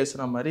முதல்ல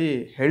பேசுகிற மாதிரி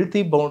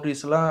ஹெல்த்தி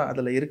பவுண்ட்ரிஸ்லாம்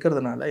அதில்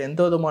இருக்கிறதுனால எந்த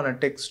விதமான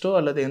டெக்ஸ்ட்டோ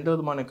அல்லது எந்த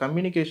விதமான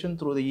கம்யூனிகேஷன்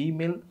த்ரூ த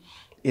இமெயில்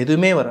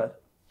எதுவுமே வராது.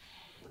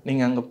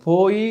 நீங்கள் அங்கே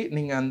போய்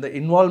நீங்கள் அந்த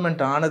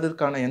இன்வால்மெண்ட்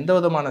ஆனதற்கான எந்த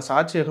விதமான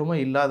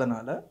சாட்சியகமும்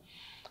இல்லாதனால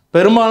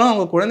பெரும்பாலும்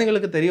அவங்க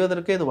குழந்தைங்களுக்கு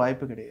தெரிவதற்கே இது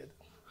வாய்ப்பு கிடையாது.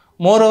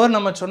 மோரோவர்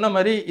நம்ம சொன்ன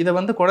மாதிரி இதை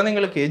வந்து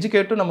குழந்தைங்களுக்கு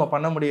எஜுகேட்டும் நம்ம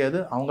பண்ண முடியாது.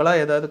 அவங்களா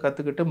ஏதாவது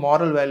கற்றுக்கிட்டு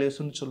மாரல்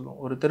வேல்யூஸ்ன்னு சொல்லுவோம்.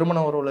 ஒரு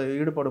திருமண உறவில்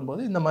ஈடுபடும்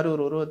போது இந்த மாதிரி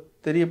ஒரு உறவை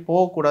தெரிய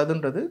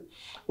போகக்கூடாதுன்றது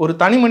ஒரு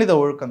தனி மனித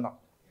ஒழுக்கம் தான்.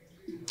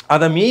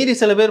 அதை மீறி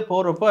சில பேர்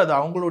போகிறப்போ அது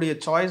அவங்களுடைய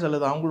சாய்ஸ்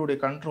அல்லது அவங்களுடைய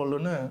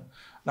கண்ட்ரோல்னு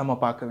நம்ம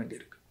பார்க்க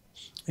வேண்டியிருக்கு.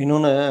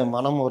 இன்னொன்று,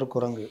 மனம் ஒரு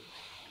குரங்கு.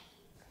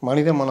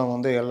 மனித மனம்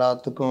வந்து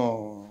எல்லாத்துக்கும்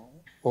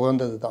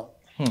உகந்தது தான்.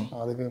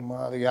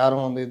 அது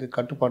யாரும் வந்து இது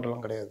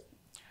கட்டுப்பாட்டெல்லாம் கிடையாது.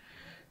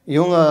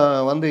 இவங்க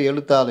வந்து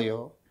எழுத்தாலேயோ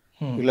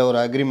இல்லை ஒரு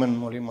அக்ரிமெண்ட்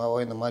மூலியமாவோ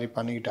இந்த மாதிரி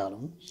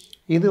பண்ணிக்கிட்டாலும்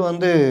இது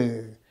வந்து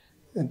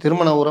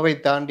திருமண உறவை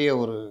தாண்டிய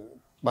ஒரு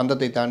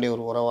பந்தத்தை தாண்டிய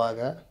ஒரு உறவாக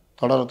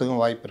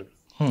தொடர்றதுக்கும் வாய்ப்பு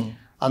இருக்குது.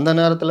 அந்த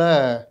நேரத்தில்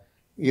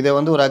இதை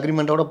வந்து ஒரு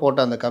அக்ரிமெண்ட்டோட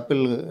போட்ட அந்த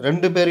கப்பிள்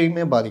 2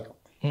 பேரையுமே பாதிக்கும்,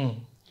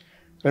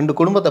 2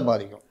 குடும்பத்தை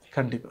பாதிக்கும்.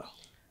 கண்டிப்பாக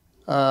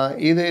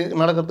இது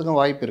நடக்கிறதுக்கும்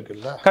வாய்ப்பு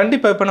இருக்குல்ல.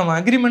 கண்டிப்பாக. இப்போ நம்ம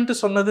அக்ரிமெண்ட்டு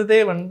சொன்னதே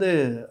வந்து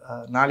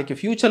நாளைக்கு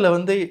ஃப்யூச்சரில்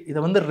வந்து இதை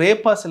வந்து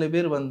ரேப்பாக சில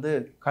பேர் வந்து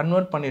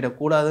கன்வெர்ட்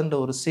பண்ணிடக்கூடாதுன்ற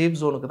ஒரு சேஃப்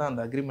ஜோனுக்கு தான்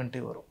அந்த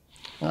அக்ரிமெண்ட்டே வரும்.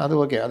 அது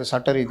ஓகே, அது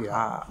சட்ட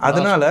ரீதியாக.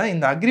 அதனால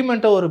இந்த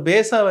அக்ரிமெண்ட்டை ஒரு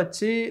பேஸாக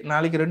வச்சு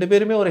நாளைக்கு 2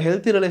 பேருமே ஒரு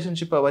ஹெல்த்தி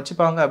ரிலேஷன்ஷிப்பை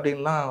வச்சுப்பாங்க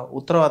அப்படின்லாம்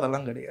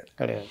உத்தரவாதம்லாம்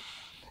கிடையாது.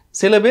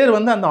 சில பேர்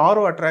வந்து அந்த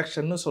ஆரோ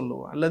அட்ராக்ஷன்னு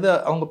சொல்லுவோம், அல்லது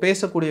அவங்க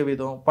பேசக்கூடிய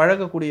விதம்,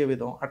 பழகக்கூடிய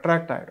விதம்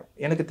அட்ராக்ட் ஆகிடும்.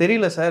 எனக்கு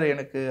தெரியல சார்,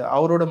 எனக்கு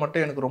அவரோட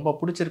மட்டும் எனக்கு ரொம்ப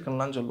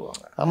பிடிச்சிருக்குன்னு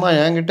சொல்லுவாங்க. ஆமாம்,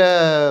 என்கிட்ட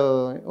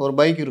ஒரு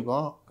பைக்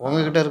இருக்கும்,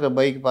 உங்ககிட்ட இருக்கிற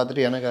பைக்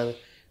பார்த்துட்டு எனக்கு அது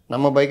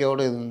நம்ம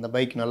பைக்கோட இந்த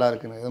பைக் நல்லா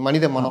இருக்குன்னு. இது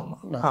மனித மனம்.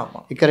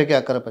 ஆமாம், இக்கரைக்கு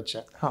அக்கறை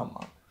பச்சை.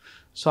 ஆமாம்.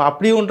 ஸோ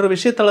அப்படி ஒன்ற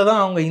விஷயத்தில்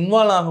தான் அவங்க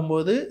இன்வால்வ்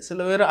ஆகும்போது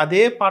சில பேர்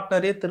அதே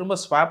பார்ட்னரே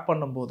திரும்ப ஸ்வாப்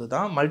பண்ணும்போது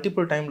தான்,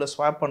 மல்டிபிள் டைமில்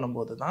ஸ்வாப்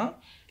பண்ணும்போது தான்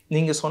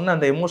நீங்கள் சொன்ன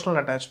அந்த எமோஷனல்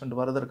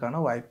அட்டாச்மெண்ட்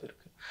வர்றதுக்கான வாய்ப்பு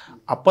இருக்குது.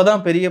 அப்போ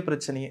தான் பெரிய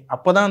பிரச்சனையே.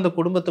 அப்போ தான் அந்த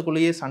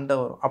குடும்பத்துக்குள்ளேயே சண்டை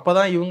வரும். அப்போ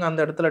தான் இவங்க அந்த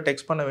இடத்துல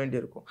டெக்ஸ்ட் பண்ண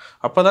வேண்டியிருக்கும்.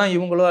 அப்போ தான்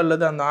இவங்களோ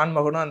அல்லது அந்த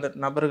ஆண்மகனோ அந்த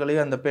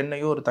நபர்களையோ அந்த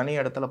பெண்ணையோ ஒரு தனி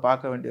இடத்துல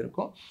பார்க்க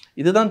வேண்டியிருக்கும்.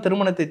 இதுதான்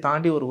திருமணத்தை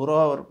தாண்டி ஒரு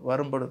உறவாக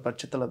வரும்போது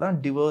பட்சத்தில் தான்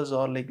divorce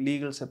R like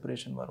legal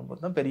separation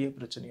வரும்போது தான் பெரிய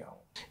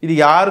பிரச்சனையாகும். இது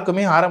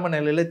யாருக்குமே ஆரம்ப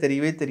நிலையில்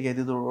தெரியவே தெரியாது.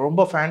 இது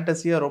ரொம்ப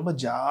ஃபேண்டஸியாக ரொம்ப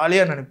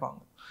ஜாலியாக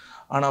நினைப்பாங்க.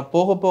 ஆனால்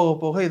போக போக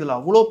போக இதில்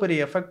அவ்வளோ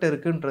பெரிய எஃபெக்ட்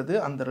இருக்குன்றது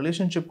அந்த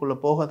ரிலேஷன்ஷிப்குள்ளே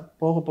போக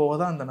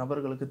தான் அந்த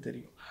நபர்களுக்கு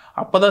தெரியும்.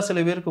 அப்போ தான் சில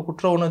பேருக்கு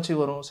குற்ற உணர்ச்சி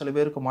வரும், சில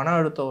பேருக்கு மன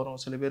அழுத்தம் வரும்,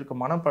 சில பேருக்கு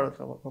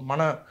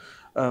மன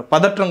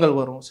பதற்றங்கள்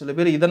வரும். சில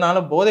பேர்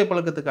இதனால் போதை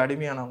பழக்கத்துக்கு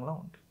அடிமையானவங்களாம்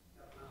உண்டு.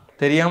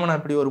 தெரியாமல்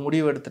நான் இப்படி ஒரு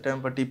முடிவு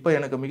எடுத்துட்டேன், பட் இப்போ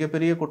எனக்கு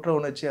மிகப்பெரிய குற்ற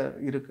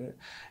உணர்ச்சியாக இருக்குது.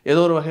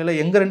 ஏதோ ஒரு வகையில்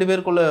எங்கள் 2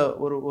 பேருக்குள்ள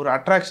ஒரு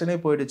அட்ராக்ஷனே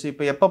போயிடுச்சு.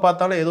 இப்போ எப்போ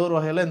பார்த்தாலும் ஏதோ ஒரு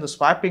வகையில் இந்த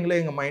ஸ்வாப்பிங்கில்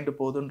எங்கள் மைண்டு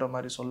போகுதுன்ற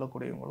மாதிரி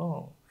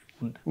சொல்லக்கூடியவங்களும்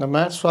உண்டு. இந்த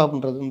மேட்ச்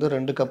ஸ்வாப்ன்றது வந்து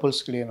 2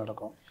 கப்புள்ஸ்கிலேயே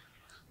நடக்கும்.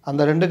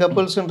 அந்த 2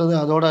 கப்புள்ஸுன்றது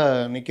அதோட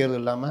நிற்கிறது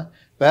இல்லாமல்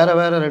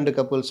வேறு 2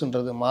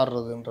 கப்புள்ஸுன்றது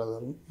மாறுறதுன்றது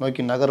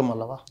நோக்கி நகரும்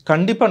அல்லவா?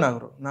 கண்டிப்பாக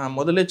நகரும். நான்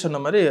முதலே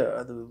சொன்ன மாதிரி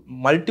அது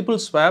மல்டிபிள்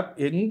ஸ்வாப்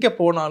எங்கே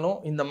போனாலும்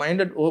இந்த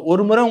மைண்டட்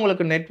ஒரு முறை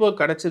உங்களுக்கு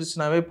நெட்வொர்க்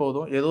கிடச்சிருச்சுனாவே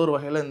போதும், ஏதோ ஒரு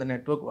வகையில் இந்த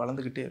நெட்வொர்க்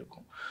வளர்ந்துக்கிட்டே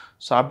இருக்கும்.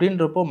 ஸோ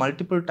அப்படின்றப்போ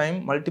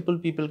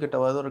மல்டிபிள் பீப்புள் கிட்ட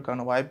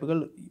வருவதற்கான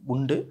வாய்ப்புகள்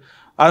உண்டு.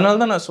 அதனால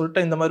தான் நான்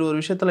சொல்லிட்டேன், இந்த மாதிரி ஒரு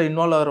விஷயத்தில்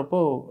இன்வால்வ் ஆகிறப்போ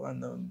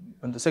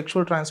அந்த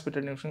செக்ஷுவல்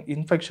டிரான்ஸ்மிட்டட்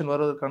இன்ஃபெக்ஷன்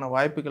வருவதற்கான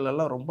வாய்ப்புகள்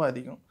எல்லாம் ரொம்ப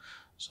அதிகம்.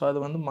 ஸோ அது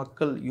வந்து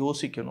மக்கள்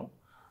யோசிக்கணும்.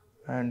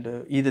 அண்டு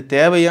இது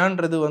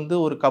தேவையான்றது வந்து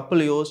ஒரு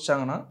கப்பல்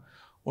யோசிச்சாங்கன்னா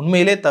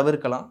உண்மையிலே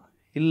தவிர்க்கலாம்.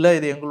 இல்லை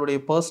இது எங்களுடைய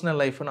பர்சனல்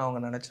லைஃப்னு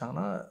அவங்க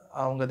நினச்சாங்கன்னா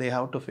அவங்க they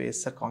have to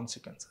face the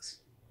consequences.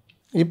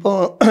 இப்போ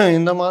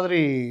இந்த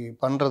மாதிரி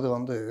பண்ணுறது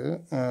வந்து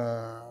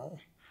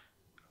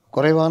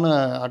குறைவான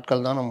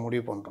ஆட்கள் தான் நம்ம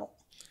முடிவு பண்ணுறோம்.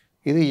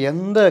 இது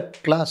எந்த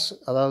கிளாஸ்,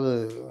 அதாவது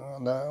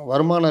அந்த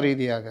வருமான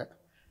ரீதியாக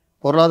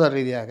பொருளாதார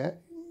ரீதியாக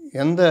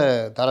எந்த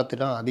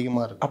தரத்திலும்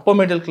அதிகமாக இருக்குது? அப்போ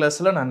மிடில்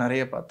கிளாஸில் நான்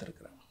நிறைய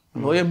பார்த்துருக்குறேன்.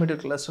 லோயர்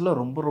மிடில் கிளாஸில்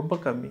ரொம்ப ரொம்ப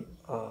கம்மி.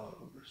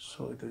 ஸோ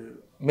இது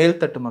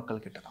மேல்தட்டு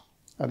மக்கள்கிட்ட தான்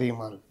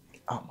அதிகமாக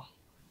இருக்குது. ஆமாம்,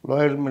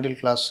 லோயர் மிடில்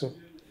கிளாஸு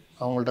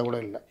அவங்கள்ட்ட கூட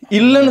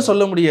இல்லைன்னு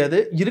சொல்ல முடியாது,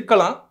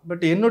 இருக்கலாம்.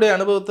 பட் என்னுடைய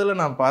அனுபவத்தில்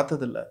நான்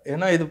பார்த்ததில்லை.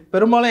 ஏன்னா இது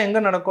பெரும்பாலும்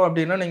எங்கே நடக்கும்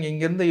அப்படின்னா, நீங்கள்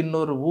இங்கேருந்து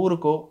இன்னொரு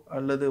ஊருக்கோ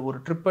அல்லது ஒரு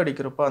ட்ரிப்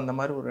அடிக்கிறப்போ அந்த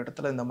மாதிரி ஒரு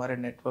இடத்துல இந்த மாதிரி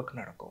நெட்வொர்க்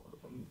நடக்கும்.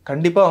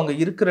 கண்டிப்பாக அவங்க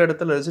இருக்கிற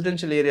இடத்துல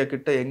ரெசிடென்ஷியல் ஏரியா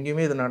கிட்ட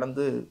எங்கேயுமே இது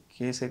நடந்து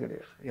கேஸே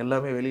கிடையாது.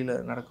 எல்லாமே வெளியில்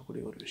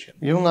நடக்கக்கூடிய ஒரு விஷயம்.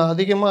 இவங்க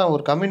அதிகமாக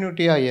ஒரு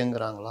கம்யூனிட்டியாக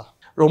இயங்குறாங்களா?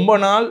 ரொம்ப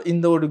நாள்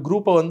இந்த ஒரு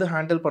குரூப்பை வந்து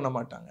ஹேண்டில் பண்ண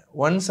மாட்டாங்க.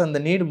 ஒன்ஸ் அந்த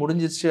நீடு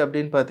முடிஞ்சிச்சு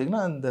அப்படின்னு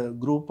பார்த்தீங்கன்னா அந்த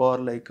குரூப்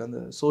ஆர் லைக் அந்த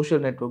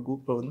சோஷியல் நெட்வொர்க்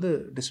குரூப்பை வந்து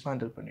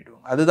டிஸ்மேண்டில்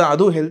பண்ணிவிடுவாங்க.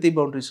 அதுவும் ஹெல்த்தி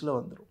பவுண்ட்ரிஸில்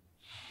வந்துடும்.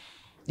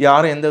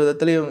 யாரும் எந்த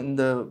விதத்துலையும்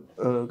இந்த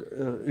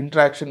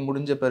இன்ட்ராக்ஷன்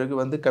முடிஞ்ச பிறகு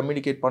வந்து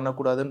கம்யூனிகேட்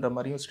பண்ணக்கூடாதுன்ற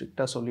மாதிரியும்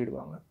ஸ்ட்ரிக்டாக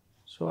சொல்லிடுவாங்க.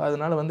 ஸோ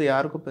அதனால் வந்து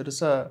யாருக்கும்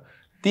பெருசாக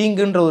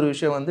தீங்குன்ற ஒரு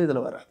விஷயம் வந்து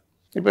இதில் வராது.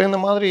 இப்போ இந்த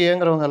மாதிரி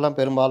இயங்குறவங்க எல்லாம்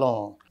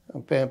பெரும்பாலும்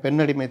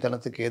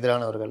பெண்ணடிமைத்தனத்துக்கு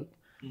எதிரானவர்கள்,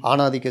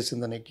 ஆணாதிக்க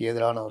சிந்தனைக்கு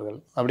எதிரானவர்கள்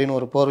அப்படின்னு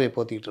ஒரு போர்வையை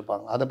போத்திக்கிட்டு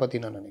இருப்பாங்க. அதை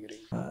பற்றி நான்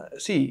நினைக்கிறேன்.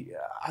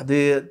 அது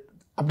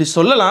அப்படி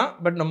சொல்லலாம்.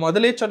 பட் நம்ம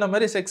முதலே சொன்ன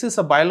மாதிரி sex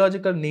is a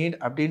biological NEET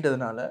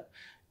அப்படின்றதுனால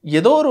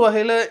ஏதோ ஒரு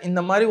வகையில்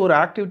இந்த மாதிரி ஒரு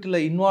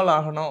ஆக்டிவிட்டியில் இன்வால்வ்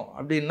ஆகணும்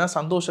அப்படின்னா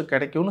சந்தோஷம்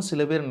கிடைக்கும்னு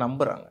சில பேர்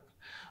நம்புகிறாங்க.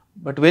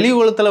 பட் வெளி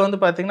உலகத்தில் வந்து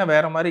பார்த்திங்கன்னா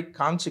வேறு மாதிரி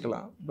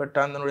காமிச்சிக்கலாம். பட்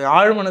அதனுடைய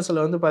ஆழ்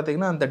மனசில் வந்து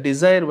பார்த்திங்கன்னா அந்த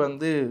டிசைர்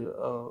வந்து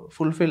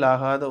ஃபுல்ஃபில்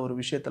ஆகாத ஒரு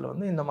விஷயத்தில்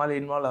வந்து இந்த மாதிரி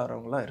இன்வால்வ்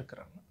ஆகிறவங்களாம்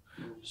இருக்கிறாங்க.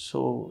 ஸோ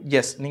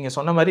எஸ், நீங்கள்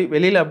சொன்ன மாதிரி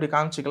வெளியில் அப்படி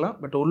காமிச்சிக்கலாம்,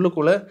 பட்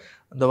உள்ளுக்குள்ளே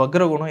அந்த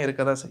வக்ர குணம்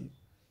இருக்க தான் செய்யும்.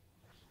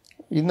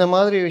 இந்த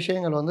மாதிரி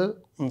விஷயங்கள் வந்து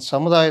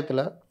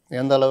சமுதாயத்தில்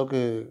எந்த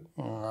அளவுக்கு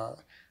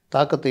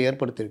தாக்கத்தை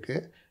ஏற்படுத்தியிருக்கு,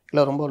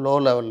 இல்லை ரொம்ப லோ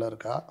லெவலில்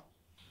இருக்கா?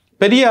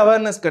 பெரிய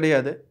அவேர்னஸ்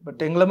கிடையாது,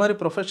 பட் எங்களை மாதிரி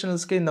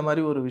ப்ரொஃபஷனல்ஸ்க்கு இந்த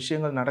மாதிரி ஒரு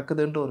விஷயங்கள்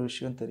நடக்குதுன்ற ஒரு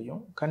விஷயம்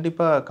தெரியும்.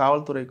 கண்டிப்பாக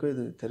காவல்துறைக்கும்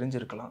இது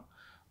தெரிஞ்சிருக்கலாம்.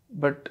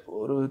 பட்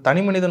ஒரு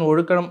தனி மனிதன்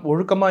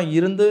ஒழுக்கமாக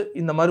இருந்து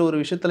இந்த மாதிரி ஒரு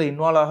விஷயத்தில்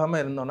இன்வால்வ்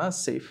ஆகாமல் இருந்தோன்னா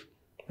சேஃப்.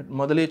 பட்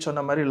முதலே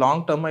சொன்ன மாதிரி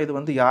லாங் டர்மாக இது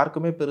வந்து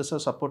யாருக்குமே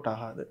பெருசாக சப்போர்ட்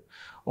ஆகாது.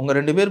 உங்கள்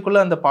 2 பேருக்குள்ளே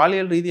அந்த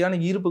பாலியல் ரீதியான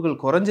ஈர்ப்புகள்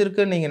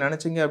குறைஞ்சிருக்குன்னு நீங்கள்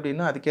நினச்சிங்க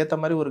அப்படின்னா, அதுக்கேற்ற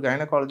மாதிரி ஒரு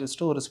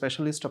கைனகாலஜிஸ்ட்டோ ஒரு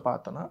ஸ்பெஷலிஸ்ட்டை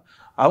பார்த்தோன்னா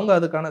அவங்க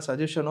அதுக்கான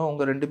சஜஷனோ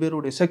உங்கள் 2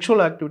 பேருடைய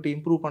செக்ஷுவல் ஆக்டிவிட்டி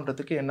இம்ப்ரூவ்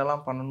பண்ணுறதுக்கு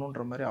என்னெல்லாம்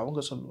பண்ணணுன்ற மாதிரி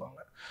அவங்க சொல்லுவாங்க.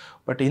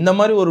 பட் இந்த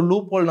மாதிரி ஒரு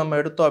லூப் ஹோல் நம்ம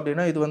எடுத்தோம்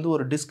அப்படின்னா இது வந்து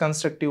ஒரு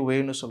டிஸ்கன்ஸ்ட்ரக்டிவ்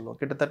வேன்னு சொல்லுவோம்.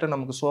 கிட்டத்தட்ட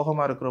நமக்கு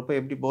சோகமாக இருக்கிறப்போ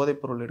எப்படி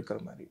போதைப்பொருள் எடுக்கிற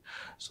மாதிரி.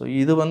 ஸோ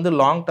இது வந்து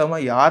லாங்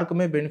டர்மாக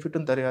யாருக்குமே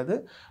பெனிஃபிட்டும் தெரியாது.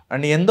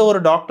 அண்ட் எந்த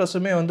ஒரு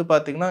டாக்டர்ஸுமே வந்து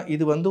பார்த்திங்கன்னா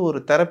இது வந்து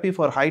ஒரு தெரப்பி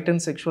ஃபார்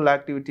ஹைட்டன் செக்ஷுவல்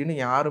ஆக்டிவிட்டின்னு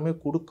யாருமே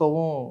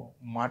கொடுக்கவும்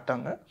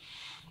மாட்டாங்க.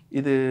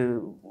 இது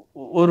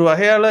ஒரு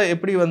வகையால்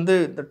எப்படி வந்து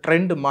இந்த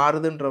ட்ரெண்ட்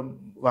மாறுதுன்ற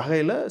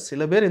வகையில்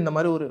சில பேர் இந்த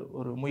மாதிரி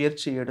ஒரு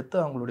முயற்சி எடுத்து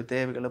அவங்களுடைய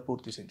தேவைகளை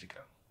பூர்த்தி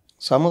செஞ்சுக்கிறாங்க.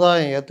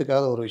 சமுதாயம்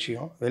ஏற்றுக்காத ஒரு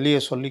விஷயம், வெளியே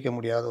சொல்லிக்க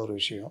முடியாத ஒரு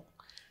விஷயம்,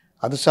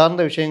 அது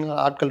சார்ந்த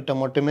விஷயங்கள் ஆட்கள்கிட்ட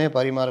மட்டுமே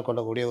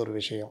பரிமாறிக்கொள்ளக்கூடிய ஒரு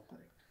விஷயம்.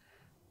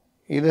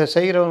 இதை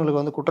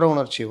செய்கிறவங்களுக்கு வந்து குற்ற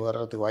உணர்ச்சி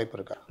வர்றதுக்கு வாய்ப்பு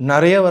இருக்கா?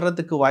 நிறைய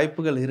வர்றதுக்கு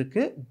வாய்ப்புகள்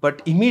இருக்குது,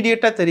 பட்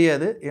இமீடியட்டாக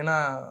தெரியாது. ஏன்னா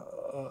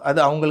அது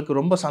அவங்களுக்கு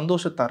ரொம்ப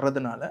சந்தோஷம்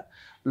தர்றதுனால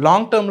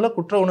லாங் டேர்மில்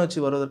குற்ற உணர்ச்சி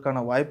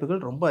வருவதற்கான வாய்ப்புகள்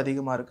ரொம்ப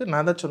அதிகமாக இருக்குது.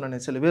 நான் தான்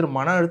சொன்னேன், சில பேர்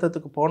மன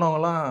அழுத்தத்துக்கு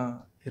போனவங்களாம்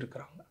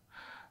இருக்கிறாங்க.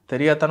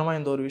 தெரியாதனமாக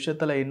இந்த ஒரு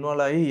விஷயத்தில்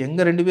இன்வால்வ் ஆகி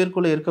எங்கள் 2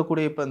 பேருக்குள்ளே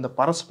இருக்கக்கூடிய இப்போ இந்த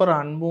பரஸ்பர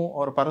அன்பும்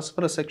ஒரு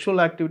பரஸ்பர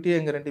செக்ஷுவல் ஆக்டிவிட்டியும்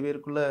எங்கள் 2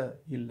 பேருக்குள்ளே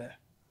இல்லை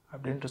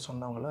அப்படின்ட்டு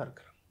சொன்னவங்களாம்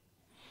இருக்கிறாங்க.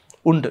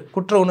 உண்டு,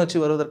 குற்ற உணர்ச்சி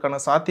வருவதற்கான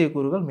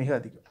சாத்தியக்கூறுகள் மிக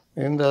அதிகம்.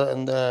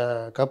 இந்த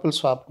கப்புள்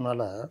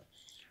ஸ்வாப்னால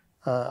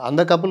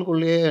அந்த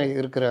கப்புளுக்குள்ளேயே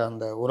இருக்கிற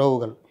அந்த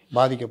உறவுகள்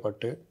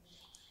பாதிக்கப்பட்டு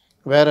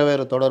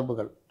வேறு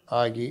தொடர்புகள்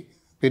ஆகி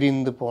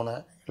பிரிந்து போன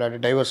இல்லாட்டி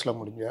டைவர்ஸில்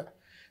முடிஞ்ச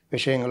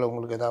விஷயங்கள்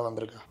உங்களுக்கு எதாவது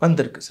வந்திருக்கா?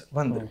 வந்திருக்கு சார்,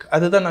 வந்திருக்கு.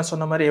 அதுதான் நான்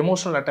சொன்ன மாதிரி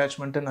எமோஷனல்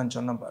அட்டாச்மெண்ட்டு நான்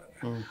சொன்னேன்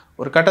பாருங்கள்.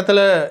 ஒரு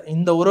கட்டத்தில்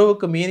இந்த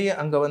உறவுக்கு மீறி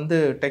அங்கே வந்து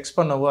டெக்ஸ்ட்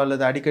பண்ணவோ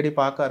அல்லது அடிக்கடி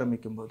பார்க்க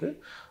ஆரம்பிக்கும்போது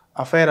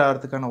அஃபேர்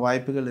ஆகிறதுக்கான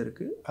வாய்ப்புகள்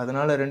இருக்குது.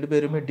 அதனால் 2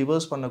 பேருமே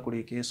டிவோர்ஸ்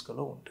பண்ணக்கூடிய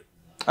கேஸ்களும் உண்டு.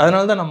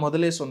 அதனால தான் நான்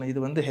முதலே சொன்னேன்,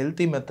 இது வந்து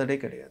ஹெல்த்தி மெத்தடே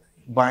கிடையாது,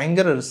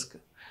 பயங்கர ரிஸ்க்கு.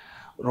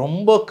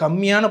 ரொம்ப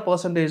கம்மியான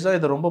பர்சன்டேஜ் தான்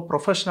இதை ரொம்ப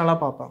ப்ரொஃபஷ்னலாக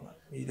பார்ப்பாங்க.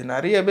 இது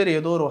நிறைய பேர்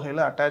ஏதோ ஒரு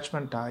வகையில்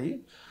அட்டாச்மெண்ட் ஆகி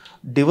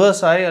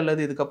டிவர்ஸ் ஆகி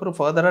அல்லது இதுக்கப்புறம்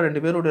ஃபர்தராக 2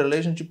 பேருடைய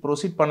ரிலேஷன்ஷிப்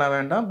ப்ரொசீட் பண்ண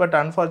வேண்டாம், பட்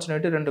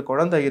அன்ஃபார்ச்சுனேட்லி 2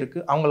 குழந்தை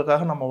இருக்குது,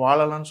 அவங்களுக்காக நம்ம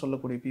வாழலாம்னு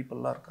சொல்லக்கூடிய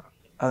பீப்புளெலாம் இருக்கிறாங்க.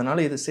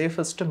 அதனால் இது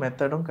சேஃபஸ்ட்டு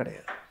மெத்தடும்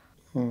கிடையாது.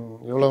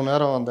 இவ்வளோ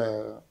நேரம் அந்த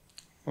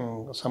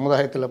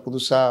சமுதாயத்தில்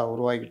புதுசாக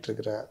உருவாகிட்டு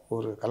இருக்கிற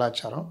ஒரு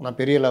கலாச்சாரம், நான்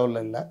பெரிய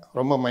லெவலில் இல்லை,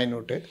 ரொம்ப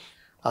மைன்யூட்டு,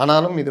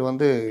 ஆனாலும் இது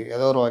வந்து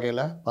ஏதோ ஒரு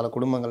வகையில் பல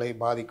குடும்பங்களை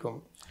பாதிக்கும்,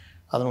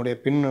 அதனுடைய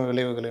பின்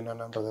விளைவுகள்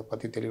என்னென்னன்றதை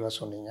பற்றி தெளிவாக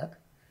சொன்னீங்க.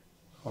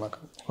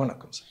 வணக்கம்.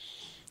 வணக்கம் சார்.